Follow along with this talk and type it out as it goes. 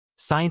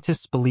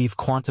Scientists believe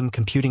quantum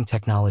computing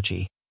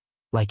technology,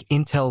 like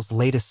Intel's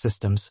latest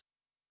systems,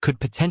 could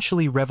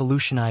potentially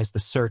revolutionize the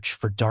search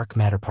for dark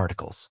matter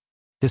particles.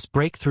 This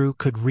breakthrough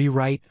could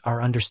rewrite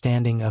our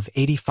understanding of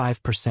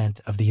 85%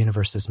 of the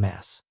universe's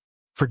mass.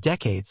 For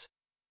decades,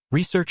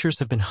 researchers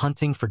have been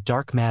hunting for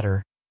dark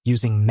matter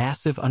using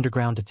massive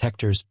underground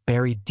detectors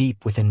buried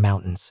deep within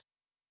mountains,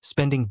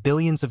 spending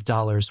billions of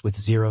dollars with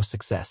zero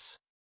success.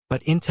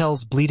 But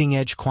Intel's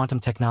bleeding-edge quantum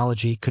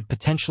technology could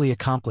potentially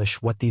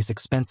accomplish what these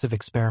expensive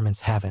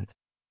experiments haven't,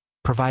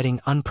 providing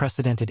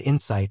unprecedented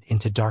insight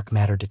into dark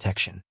matter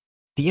detection.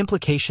 The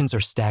implications are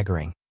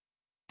staggering.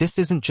 This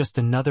isn't just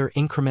another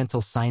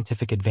incremental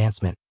scientific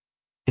advancement.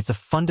 It's a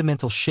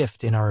fundamental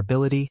shift in our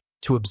ability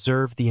to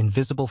observe the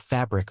invisible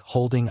fabric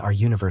holding our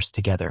universe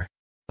together.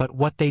 But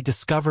what they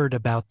discovered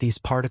about these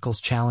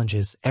particles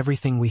challenges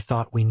everything we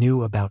thought we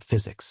knew about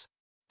physics.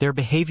 Their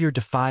behavior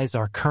defies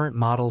our current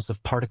models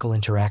of particle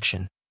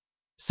interaction,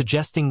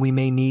 suggesting we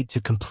may need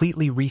to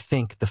completely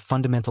rethink the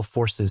fundamental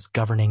forces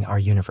governing our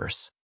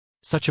universe.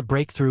 Such a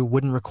breakthrough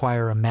wouldn't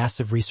require a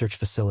massive research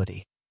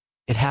facility.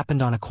 It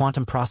happened on a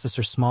quantum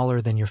processor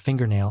smaller than your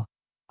fingernail,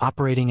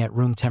 operating at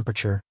room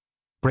temperature,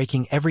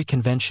 breaking every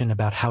convention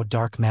about how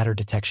dark matter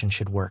detection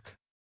should work.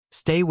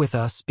 Stay with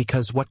us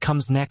because what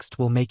comes next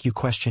will make you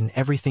question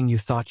everything you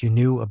thought you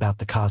knew about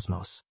the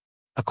cosmos.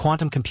 A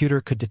quantum computer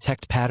could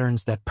detect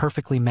patterns that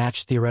perfectly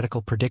match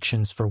theoretical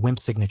predictions for WIMP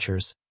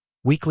signatures,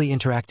 weakly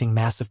interacting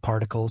massive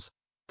particles,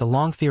 the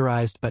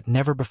long-theorized but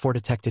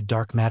never-before-detected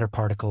dark matter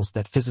particles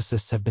that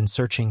physicists have been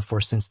searching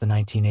for since the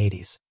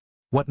 1980s.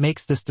 What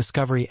makes this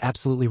discovery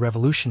absolutely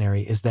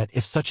revolutionary is that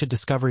if such a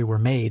discovery were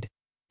made,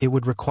 it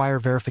would require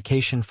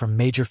verification from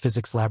major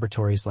physics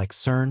laboratories like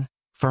CERN,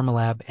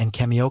 Fermilab, and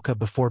Kamioka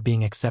before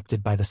being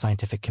accepted by the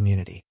scientific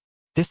community.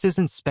 This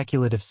isn't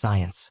speculative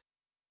science.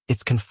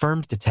 It's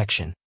confirmed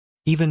detection.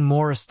 Even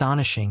more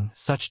astonishing,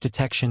 such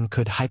detection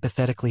could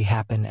hypothetically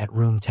happen at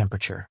room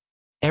temperature.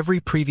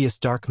 Every previous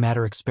dark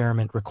matter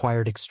experiment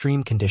required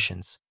extreme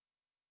conditions.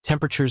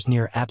 Temperatures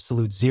near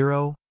absolute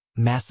zero,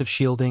 massive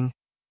shielding,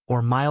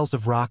 or miles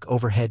of rock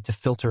overhead to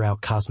filter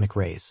out cosmic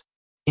rays.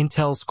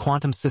 Intel's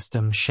quantum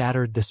system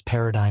shattered this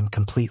paradigm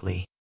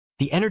completely.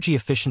 The energy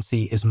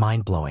efficiency is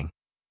mind-blowing.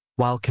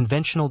 While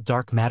conventional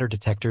dark matter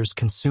detectors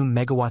consume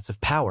megawatts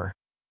of power,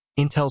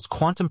 Intel's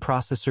quantum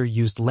processor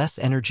used less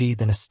energy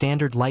than a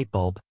standard light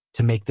bulb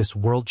to make this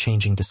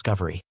world-changing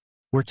discovery.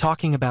 We're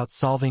talking about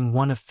solving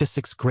one of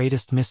physics'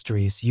 greatest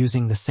mysteries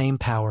using the same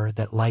power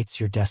that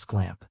lights your desk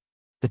lamp.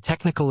 The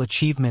technical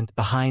achievement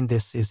behind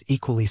this is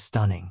equally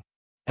stunning.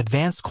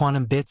 Advanced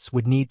quantum bits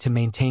would need to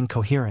maintain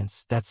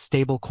coherence, that's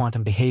stable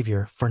quantum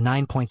behavior, for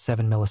 9.7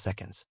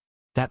 milliseconds.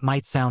 That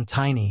might sound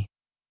tiny,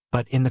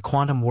 but in the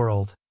quantum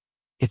world,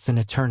 it's an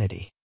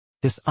eternity.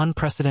 This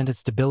unprecedented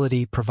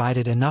stability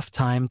provided enough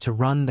time to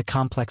run the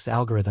complex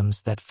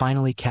algorithms that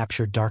finally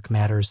captured dark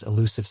matter's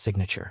elusive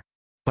signature.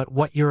 But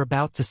what you're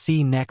about to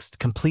see next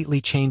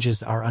completely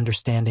changes our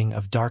understanding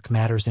of dark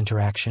matter's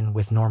interaction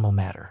with normal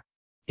matter.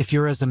 If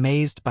you're as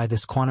amazed by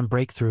this quantum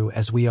breakthrough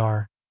as we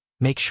are,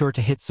 make sure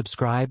to hit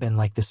subscribe and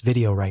like this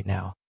video right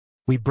now.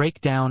 We break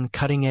down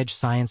cutting-edge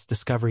science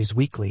discoveries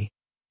weekly,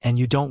 and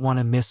you don't want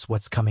to miss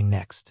what's coming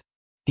next.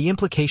 The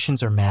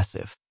implications are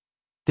massive.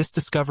 This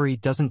discovery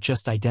doesn't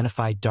just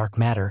identify dark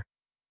matter,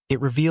 it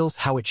reveals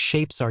how it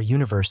shapes our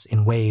universe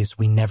in ways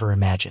we never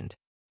imagined.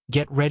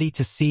 Get ready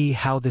to see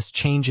how this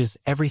changes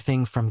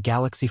everything from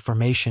galaxy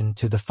formation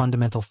to the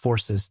fundamental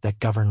forces that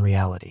govern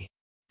reality.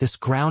 This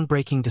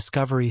groundbreaking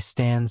discovery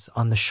stands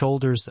on the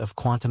shoulders of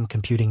quantum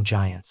computing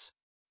giants.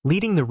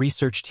 Leading the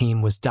research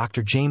team was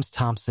Dr. James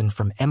Thompson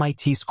from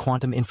MIT's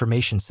Quantum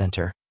Information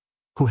Center,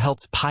 who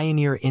helped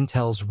pioneer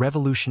Intel's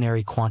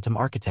revolutionary quantum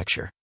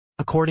architecture.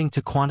 According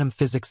to quantum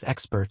physics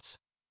experts,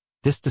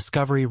 this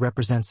discovery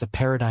represents a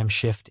paradigm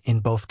shift in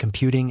both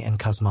computing and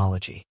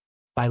cosmology.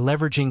 By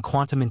leveraging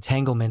quantum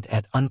entanglement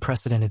at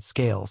unprecedented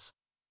scales,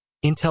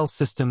 Intel's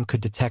system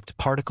could detect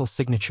particle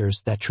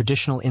signatures that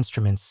traditional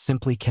instruments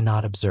simply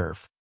cannot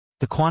observe.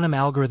 The quantum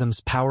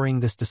algorithms powering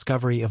this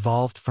discovery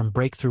evolved from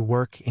breakthrough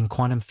work in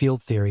quantum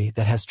field theory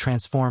that has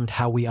transformed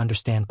how we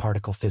understand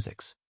particle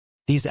physics.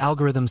 These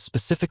algorithms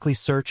specifically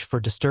search for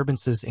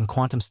disturbances in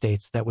quantum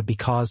states that would be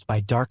caused by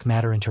dark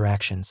matter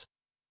interactions,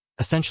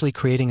 essentially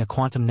creating a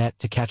quantum net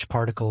to catch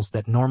particles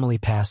that normally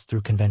pass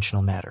through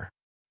conventional matter.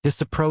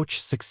 This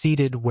approach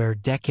succeeded where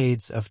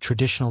decades of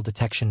traditional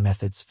detection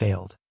methods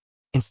failed.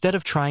 Instead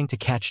of trying to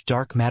catch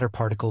dark matter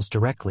particles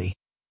directly,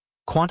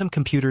 quantum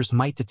computers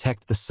might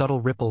detect the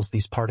subtle ripples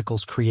these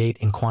particles create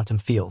in quantum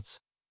fields,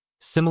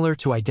 similar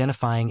to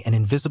identifying an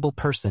invisible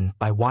person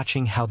by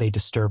watching how they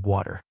disturb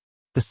water.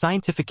 The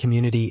scientific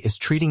community is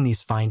treating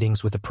these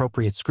findings with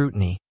appropriate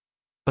scrutiny,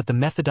 but the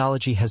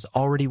methodology has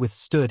already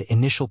withstood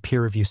initial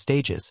peer review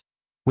stages,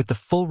 with the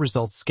full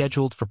results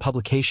scheduled for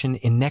publication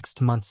in next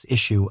month's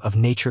issue of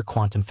Nature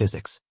Quantum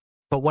Physics.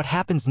 But what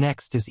happens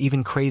next is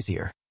even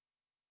crazier.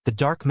 The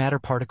dark matter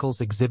particles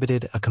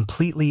exhibited a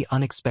completely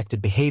unexpected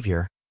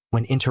behavior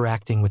when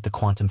interacting with the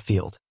quantum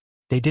field.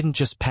 They didn't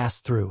just pass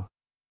through.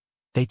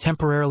 They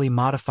temporarily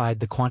modified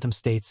the quantum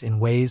states in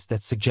ways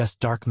that suggest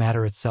dark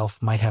matter itself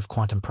might have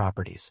quantum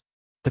properties.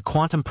 The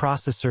quantum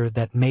processor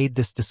that made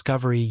this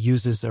discovery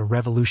uses a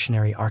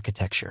revolutionary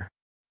architecture.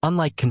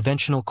 Unlike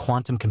conventional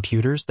quantum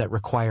computers that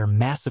require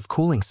massive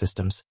cooling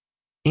systems,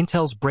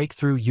 Intel's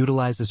breakthrough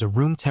utilizes a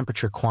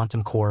room-temperature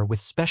quantum core with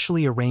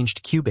specially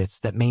arranged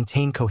qubits that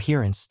maintain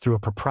coherence through a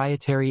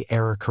proprietary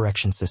error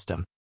correction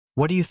system.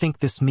 What do you think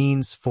this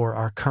means for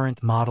our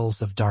current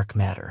models of dark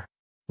matter?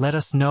 Let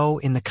us know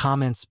in the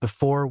comments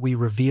before we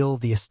reveal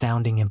the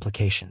astounding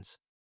implications.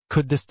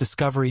 Could this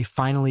discovery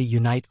finally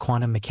unite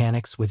quantum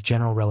mechanics with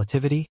general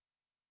relativity?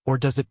 Or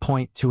does it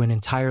point to an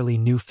entirely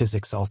new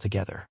physics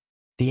altogether?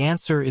 The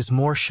answer is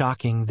more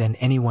shocking than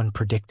anyone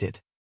predicted.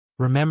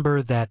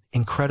 Remember that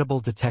incredible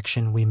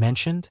detection we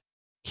mentioned?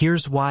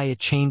 Here's why it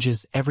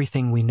changes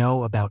everything we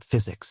know about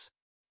physics.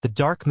 The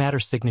dark matter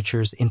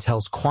signatures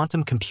Intel's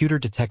quantum computer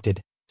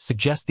detected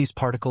suggest these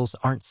particles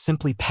aren't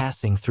simply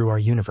passing through our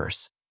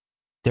universe.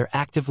 They're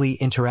actively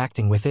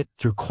interacting with it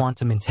through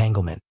quantum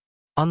entanglement.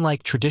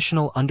 Unlike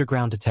traditional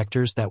underground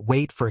detectors that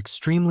wait for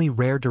extremely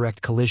rare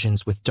direct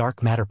collisions with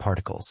dark matter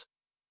particles,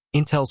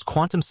 Intel's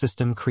quantum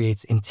system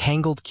creates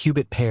entangled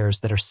qubit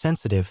pairs that are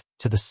sensitive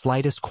to the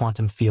slightest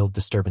quantum field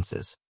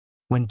disturbances.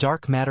 When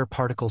dark matter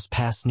particles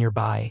pass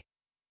nearby,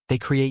 they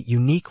create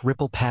unique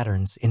ripple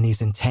patterns in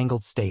these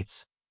entangled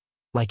states,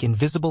 like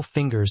invisible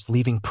fingers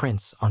leaving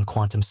prints on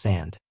quantum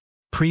sand.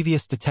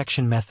 Previous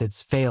detection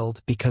methods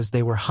failed because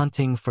they were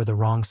hunting for the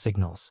wrong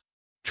signals.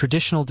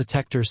 Traditional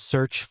detectors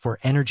search for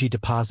energy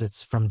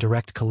deposits from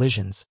direct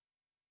collisions,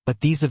 but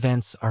these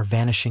events are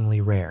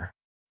vanishingly rare.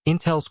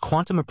 Intel's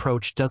quantum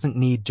approach doesn't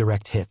need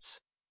direct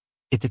hits.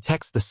 It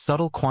detects the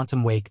subtle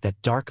quantum wake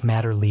that dark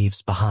matter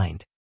leaves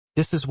behind.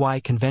 This is why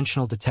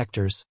conventional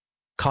detectors,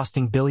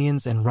 costing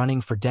billions and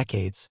running for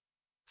decades,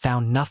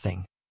 found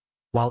nothing,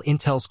 while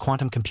Intel's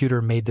quantum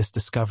computer made this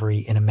discovery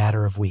in a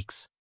matter of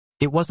weeks.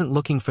 It wasn't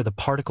looking for the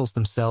particles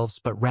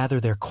themselves, but rather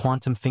their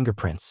quantum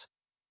fingerprints,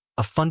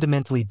 a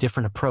fundamentally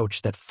different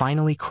approach that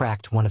finally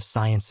cracked one of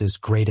science's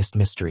greatest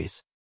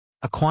mysteries.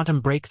 A quantum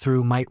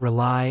breakthrough might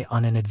rely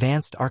on an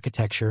advanced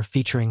architecture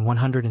featuring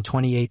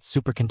 128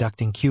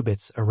 superconducting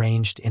qubits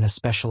arranged in a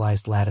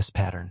specialized lattice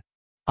pattern.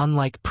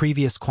 Unlike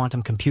previous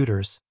quantum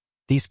computers,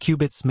 these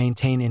qubits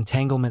maintain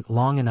entanglement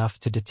long enough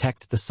to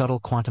detect the subtle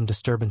quantum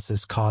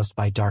disturbances caused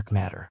by dark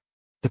matter.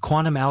 The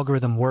quantum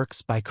algorithm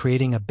works by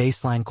creating a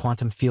baseline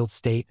quantum field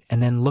state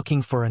and then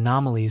looking for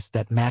anomalies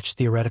that match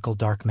theoretical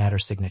dark matter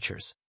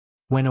signatures.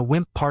 When a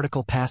WIMP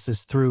particle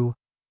passes through,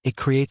 it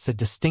creates a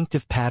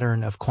distinctive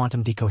pattern of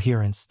quantum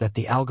decoherence that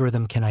the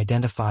algorithm can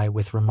identify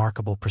with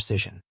remarkable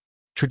precision.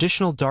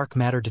 Traditional dark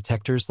matter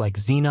detectors like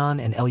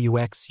xenon and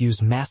LUX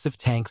use massive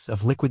tanks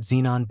of liquid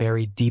xenon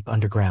buried deep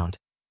underground,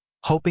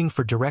 hoping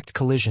for direct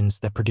collisions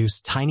that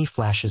produce tiny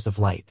flashes of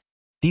light.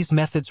 These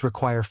methods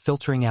require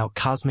filtering out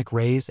cosmic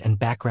rays and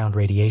background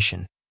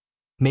radiation,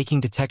 making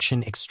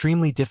detection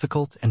extremely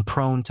difficult and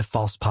prone to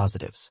false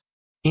positives.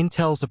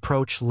 Intel's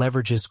approach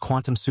leverages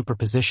quantum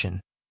superposition,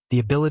 the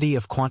ability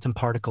of quantum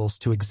particles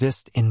to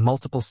exist in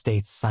multiple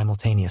states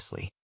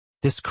simultaneously.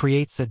 This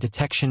creates a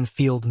detection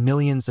field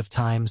millions of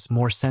times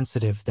more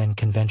sensitive than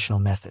conventional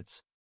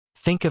methods.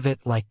 Think of it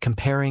like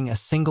comparing a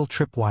single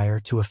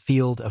tripwire to a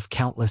field of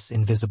countless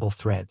invisible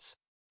threads.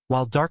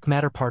 While dark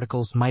matter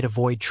particles might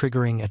avoid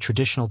triggering a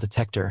traditional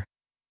detector,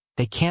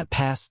 they can't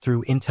pass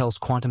through Intel's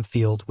quantum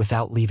field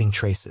without leaving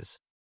traces.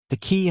 The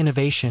key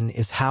innovation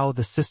is how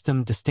the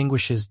system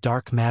distinguishes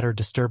dark matter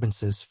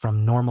disturbances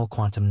from normal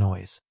quantum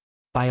noise.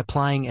 By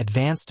applying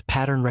advanced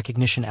pattern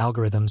recognition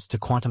algorithms to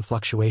quantum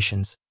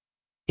fluctuations,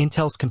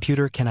 Intel's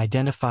computer can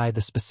identify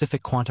the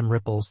specific quantum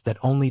ripples that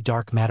only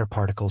dark matter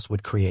particles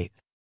would create.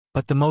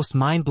 But the most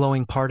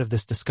mind-blowing part of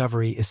this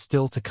discovery is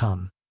still to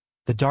come.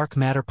 The dark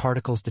matter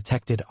particles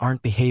detected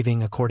aren't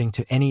behaving according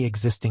to any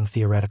existing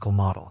theoretical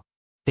model.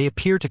 They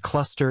appear to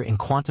cluster in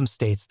quantum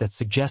states that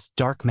suggest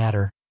dark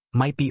matter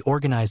might be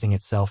organizing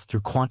itself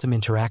through quantum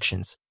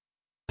interactions,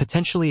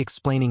 potentially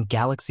explaining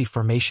galaxy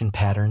formation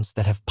patterns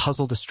that have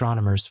puzzled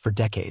astronomers for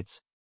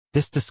decades.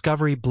 This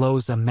discovery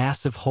blows a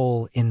massive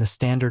hole in the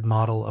standard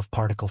model of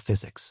particle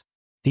physics.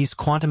 These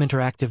quantum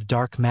interactive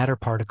dark matter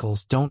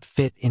particles don't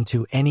fit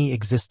into any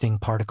existing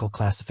particle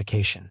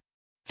classification.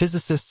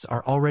 Physicists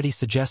are already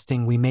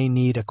suggesting we may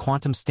need a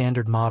quantum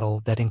standard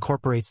model that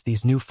incorporates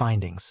these new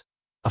findings,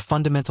 a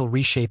fundamental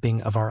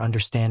reshaping of our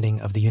understanding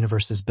of the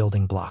universe's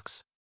building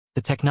blocks.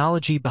 The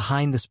technology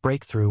behind this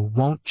breakthrough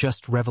won't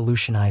just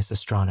revolutionize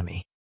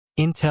astronomy.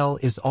 Intel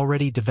is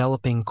already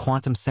developing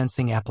quantum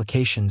sensing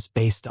applications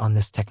based on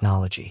this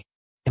technology.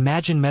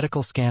 Imagine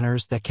medical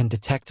scanners that can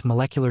detect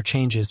molecular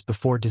changes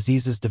before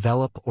diseases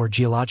develop, or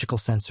geological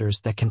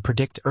sensors that can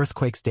predict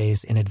earthquakes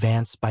days in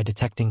advance by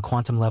detecting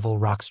quantum-level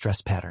rock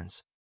stress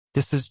patterns.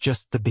 This is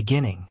just the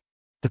beginning.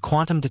 The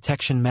quantum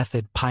detection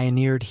method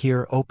pioneered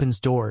here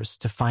opens doors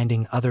to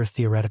finding other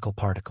theoretical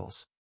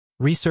particles.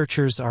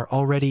 Researchers are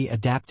already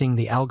adapting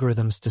the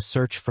algorithms to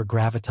search for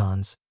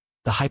gravitons,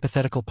 the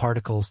hypothetical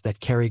particles that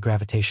carry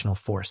gravitational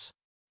force.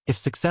 If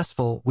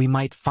successful, we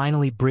might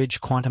finally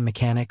bridge quantum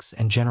mechanics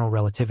and general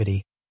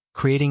relativity,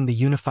 creating the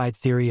unified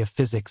theory of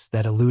physics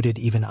that eluded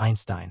even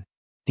Einstein.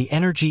 The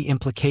energy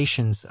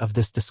implications of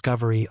this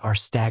discovery are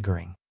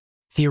staggering.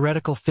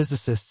 Theoretical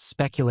physicists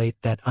speculate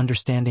that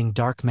understanding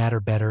dark matter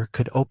better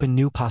could open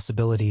new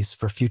possibilities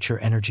for future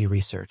energy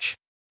research.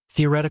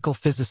 Theoretical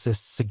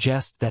physicists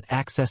suggest that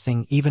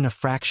accessing even a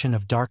fraction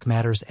of dark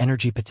matter's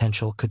energy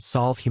potential could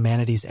solve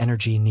humanity's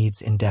energy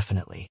needs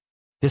indefinitely.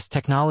 This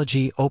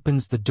technology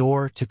opens the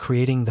door to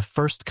creating the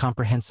first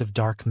comprehensive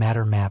dark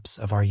matter maps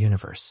of our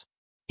universe.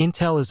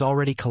 Intel is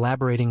already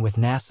collaborating with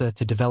NASA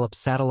to develop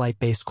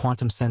satellite-based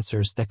quantum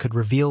sensors that could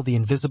reveal the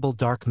invisible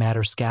dark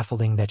matter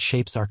scaffolding that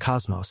shapes our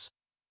cosmos,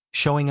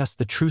 showing us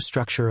the true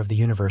structure of the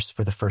universe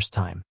for the first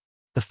time.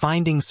 The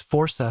findings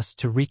force us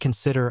to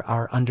reconsider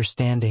our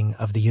understanding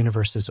of the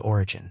universe's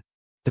origin.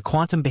 The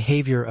quantum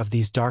behavior of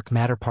these dark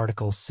matter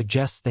particles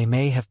suggests they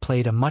may have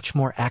played a much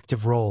more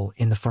active role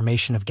in the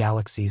formation of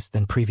galaxies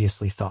than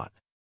previously thought.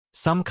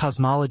 Some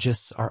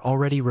cosmologists are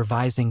already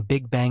revising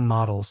Big Bang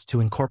models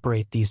to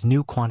incorporate these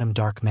new quantum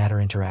dark matter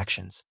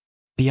interactions.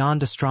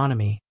 Beyond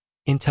astronomy,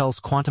 Intel's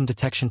quantum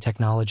detection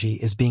technology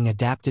is being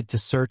adapted to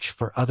search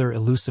for other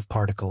elusive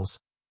particles,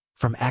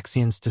 from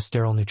axions to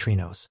sterile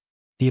neutrinos.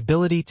 The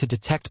ability to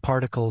detect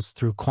particles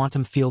through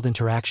quantum field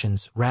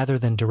interactions rather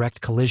than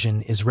direct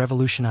collision is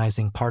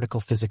revolutionizing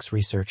particle physics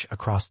research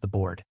across the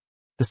board.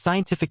 The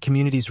scientific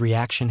community's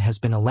reaction has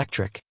been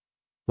electric,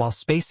 while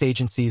space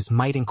agencies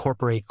might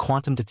incorporate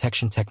quantum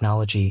detection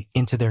technology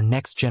into their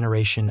next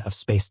generation of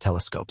space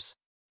telescopes.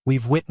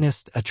 We've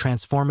witnessed a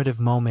transformative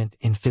moment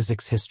in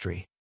physics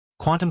history.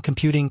 Quantum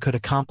computing could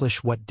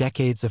accomplish what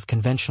decades of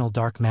conventional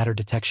dark matter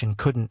detection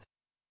couldn't,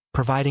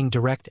 providing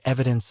direct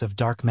evidence of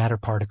dark matter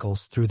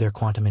particles through their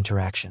quantum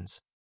interactions.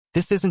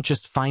 This isn't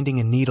just finding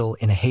a needle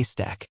in a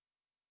haystack.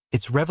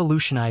 It's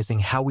revolutionizing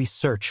how we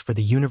search for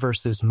the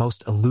universe's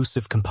most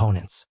elusive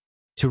components.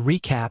 To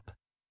recap,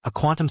 a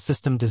quantum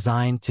system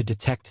designed to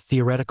detect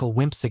theoretical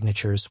WIMP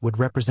signatures would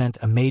represent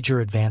a major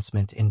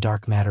advancement in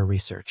dark matter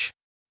research.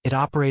 It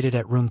operated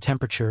at room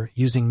temperature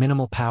using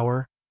minimal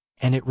power,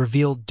 and it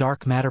revealed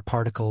dark matter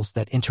particles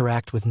that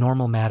interact with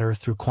normal matter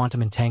through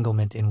quantum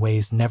entanglement in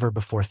ways never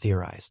before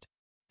theorized.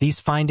 These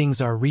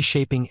findings are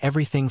reshaping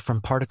everything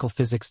from particle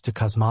physics to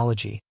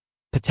cosmology,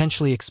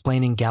 potentially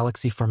explaining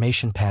galaxy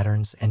formation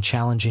patterns and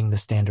challenging the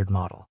standard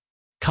model.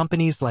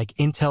 Companies like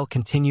Intel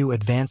continue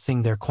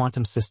advancing their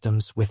quantum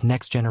systems with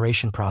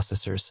next-generation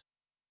processors,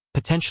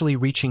 potentially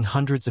reaching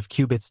hundreds of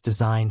qubits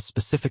designed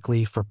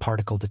specifically for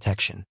particle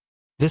detection.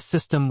 This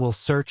system will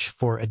search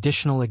for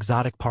additional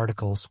exotic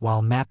particles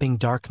while mapping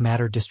dark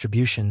matter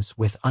distributions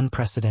with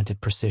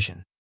unprecedented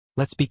precision.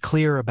 Let's be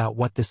clear about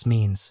what this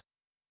means.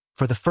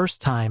 For the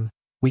first time,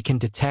 we can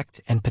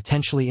detect and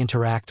potentially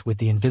interact with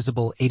the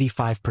invisible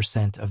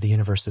 85% of the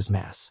universe's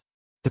mass.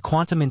 The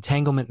quantum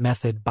entanglement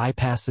method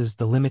bypasses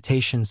the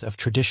limitations of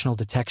traditional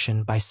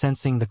detection by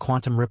sensing the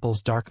quantum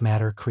ripples dark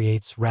matter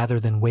creates rather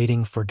than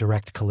waiting for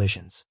direct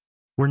collisions.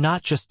 We're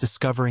not just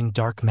discovering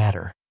dark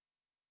matter.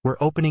 We're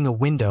opening a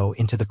window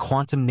into the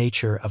quantum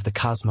nature of the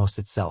cosmos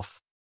itself.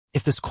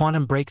 If this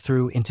quantum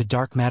breakthrough into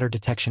dark matter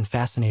detection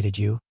fascinated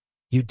you,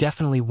 you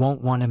definitely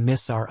won't want to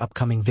miss our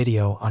upcoming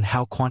video on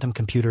how quantum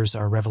computers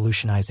are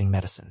revolutionizing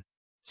medicine.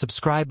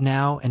 Subscribe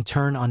now and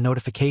turn on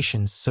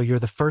notifications so you're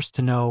the first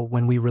to know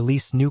when we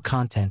release new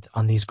content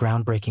on these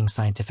groundbreaking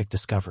scientific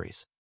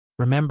discoveries.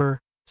 Remember,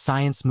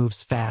 science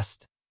moves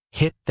fast.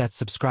 Hit that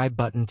subscribe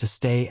button to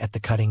stay at the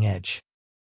cutting edge.